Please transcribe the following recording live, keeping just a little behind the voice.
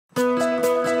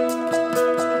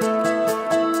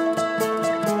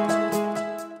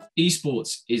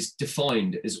Esports is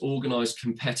defined as organized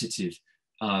competitive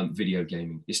video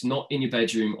gaming. It's not in your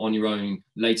bedroom on your own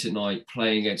late at night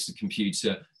playing against the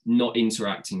computer, not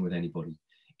interacting with anybody.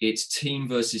 It's team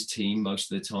versus team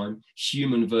most of the time,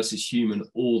 human versus human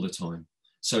all the time.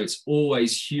 So it's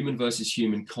always human versus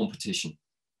human competition.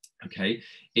 Okay,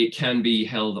 it can be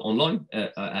held online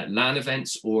at LAN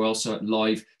events or also at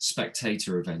live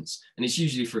spectator events, and it's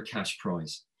usually for a cash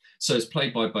prize. So it's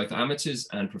played by both amateurs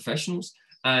and professionals,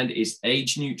 and it's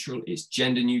age neutral, it's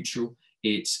gender neutral,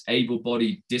 it's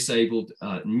able-bodied, disabled,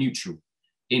 neutral,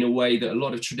 in a way that a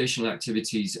lot of traditional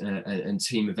activities and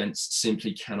team events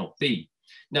simply cannot be.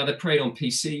 Now, they're played on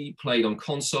PC, played on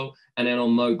console, and then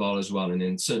on mobile as well. And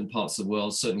in certain parts of the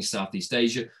world, certainly Southeast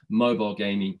Asia, mobile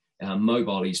gaming,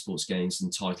 mobile esports games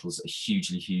and titles are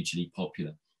hugely, hugely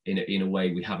popular in a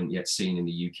way we haven't yet seen in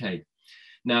the UK.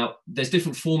 Now, there's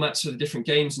different formats for the different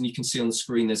games, and you can see on the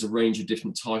screen there's a range of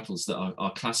different titles that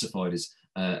are classified as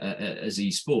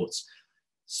esports.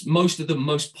 Most of the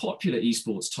most popular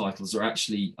esports titles are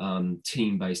actually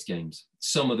team-based games.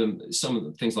 Some of them,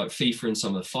 things like FIFA and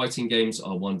some of the fighting games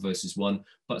are 1 versus 1,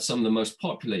 but some of the most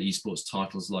popular esports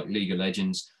titles like League of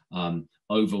Legends,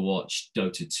 Overwatch,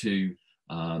 Dota 2,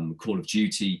 Call of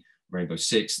Duty, Rainbow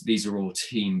Six, these are all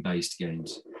team-based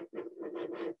games.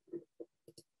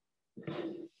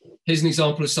 Here's an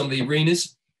example of some of the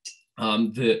arenas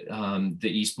that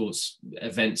the esports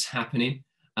events happen in.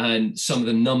 And some of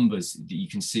the numbers that you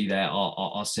can see there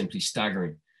are simply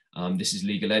staggering. This is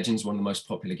League of Legends, one of the most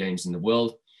popular games in the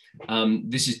world.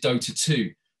 This is Dota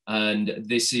 2, and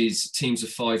this is teams of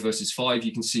 5 versus 5.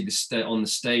 You can see on the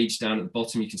stage down at the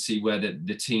bottom, you can see where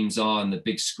the teams are and the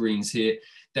big screens here.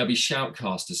 There'll be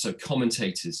shoutcasters, so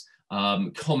commentators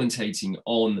commentating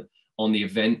on the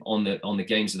event, on the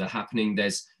games that are happening.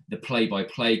 There's the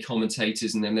play-by-play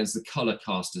commentators, and then there's the color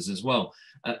casters as well.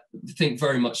 Think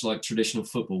very much like traditional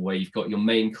football, where you've got your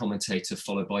main commentator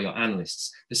followed by your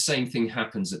analysts. The same thing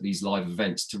happens at these live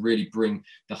events to really bring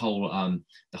the whole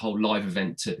live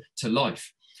event to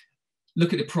life.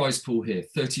 Look at the prize pool here,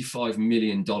 $35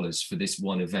 million for this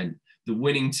one event. The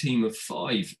winning team of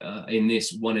 5 in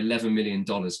this won $11 million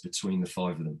between the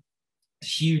 5 of them.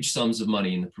 Huge sums of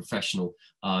money in the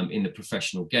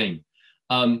professional game.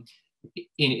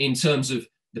 In terms of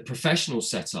the professional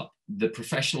setup, the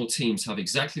professional teams have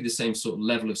exactly the same sort of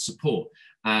level of support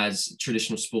as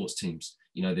traditional sports teams.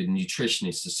 You know, the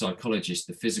nutritionists, the psychologists,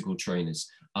 the physical trainers.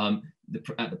 At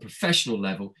the professional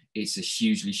level, it's a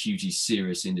hugely, hugely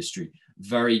serious industry.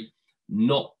 Very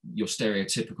not your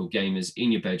stereotypical gamers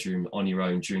in your bedroom on your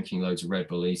own, drinking loads of Red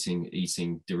Bull,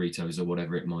 eating Doritos or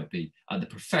whatever it might be. At the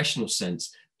professional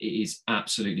sense, it is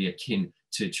absolutely akin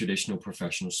to traditional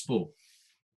professional sport.